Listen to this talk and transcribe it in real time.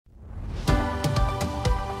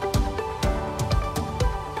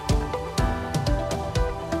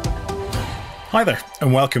Hi there,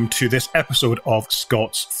 and welcome to this episode of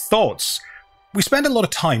Scott's Thoughts. We spend a lot of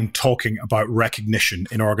time talking about recognition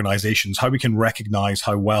in organisations, how we can recognise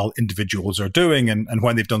how well individuals are doing, and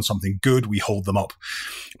when they've done something good, we hold them up.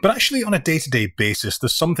 But actually, on a day-to-day basis,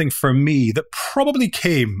 there's something for me that probably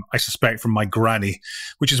came, I suspect, from my granny,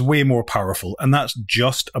 which is way more powerful, and that's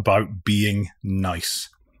just about being nice,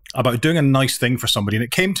 about doing a nice thing for somebody. And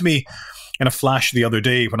it came to me in a flash the other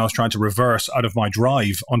day when I was trying to reverse out of my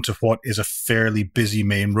drive onto what is a fairly busy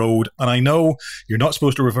main road. And I know you're not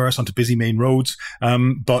supposed to reverse onto busy main roads,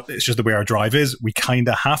 but it's just the way our drive is. We kind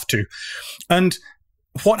of have to. And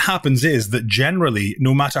what happens is that generally,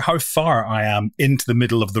 no matter how far I am into the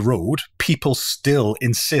middle of the road, people still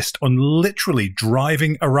insist on literally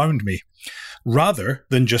driving around me, rather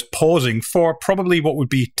than just pausing for probably what would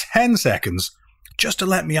be 10 seconds just to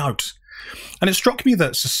let me out. And it struck me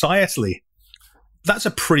that societally, that's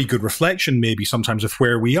a pretty good reflection maybe sometimes of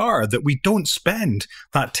where we are, that we don't spend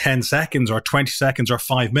that 10 seconds or 20 seconds or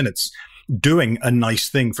 5 minutes doing a nice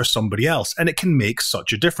thing for somebody else. And it can make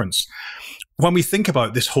such a difference. When we think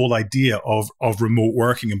about this whole idea of remote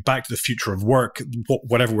working and back to the future of work,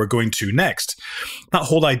 whatever we're going to next, that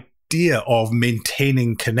whole idea of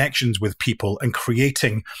maintaining connections with people and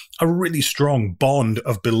creating a really strong bond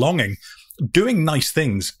of belonging, doing nice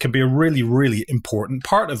things can be a really, really important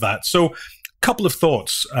part of that. So couple of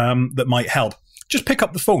thoughts that might help. Just pick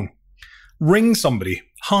up the phone. Ring somebody.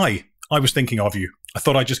 Hi, I was thinking of you. I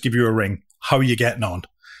thought I'd just give you a ring. How are you getting on?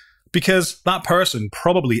 Because that person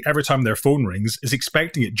probably every time their phone rings is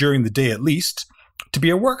expecting it during the day at least to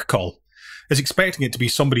be a work call. Is expecting it to be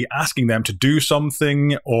somebody asking them to do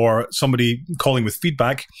something or somebody calling with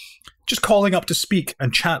feedback. Just calling up to speak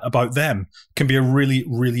and chat about them can be a really,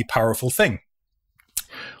 really powerful thing.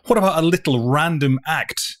 What about a little random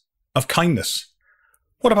act of kindness?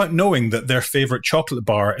 What about knowing that their favourite chocolate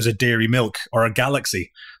bar is a Dairy Milk or a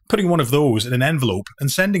Galaxy, putting one of those in an envelope and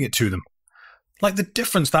sending it to them? Like, the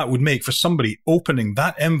difference that would make for somebody opening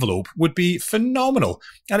that envelope would be phenomenal.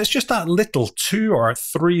 And it's just that little 2 or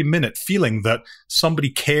 3 minute feeling that somebody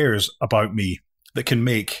cares about me that can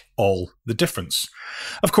make all the difference.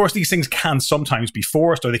 Of course, these things can sometimes be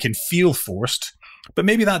forced or they can feel forced, but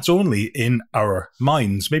maybe that's only in our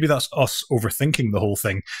minds. Maybe that's us overthinking the whole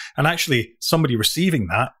thing. And actually, somebody receiving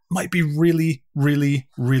that might be really, really,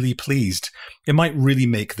 really pleased. It might really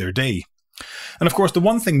make their day. And of course, the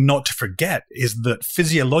one thing not to forget is that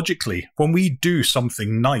physiologically, when we do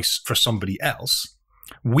something nice for somebody else,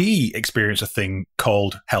 we experience a thing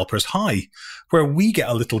called helper's high, where we get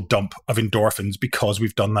a little dump of endorphins because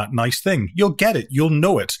we've done that nice thing. You'll get it. You'll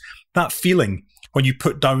know it. That feeling when you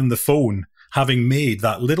put down the phone, having made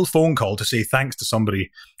that little phone call to say thanks to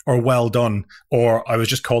somebody, or well done, or I was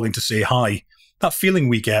just calling to say hi. That feeling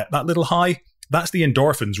we get, that little high, that's the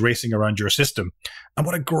endorphins racing around your system. And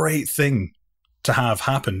what a great thing to have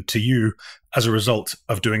happen to you as a result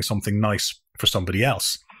of doing something nice for somebody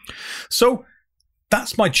else. So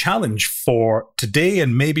that's my challenge for today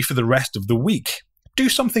and maybe for the rest of the week. Do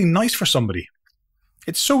something nice for somebody.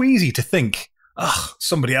 It's so easy to think,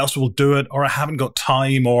 somebody else will do it, or I haven't got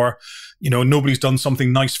time, or, nobody's done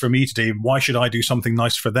something nice for me today. Why should I do something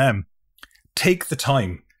nice for them? Take the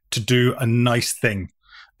time to do a nice thing,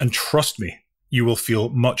 and trust me, you will feel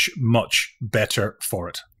much, much better for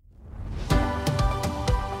it.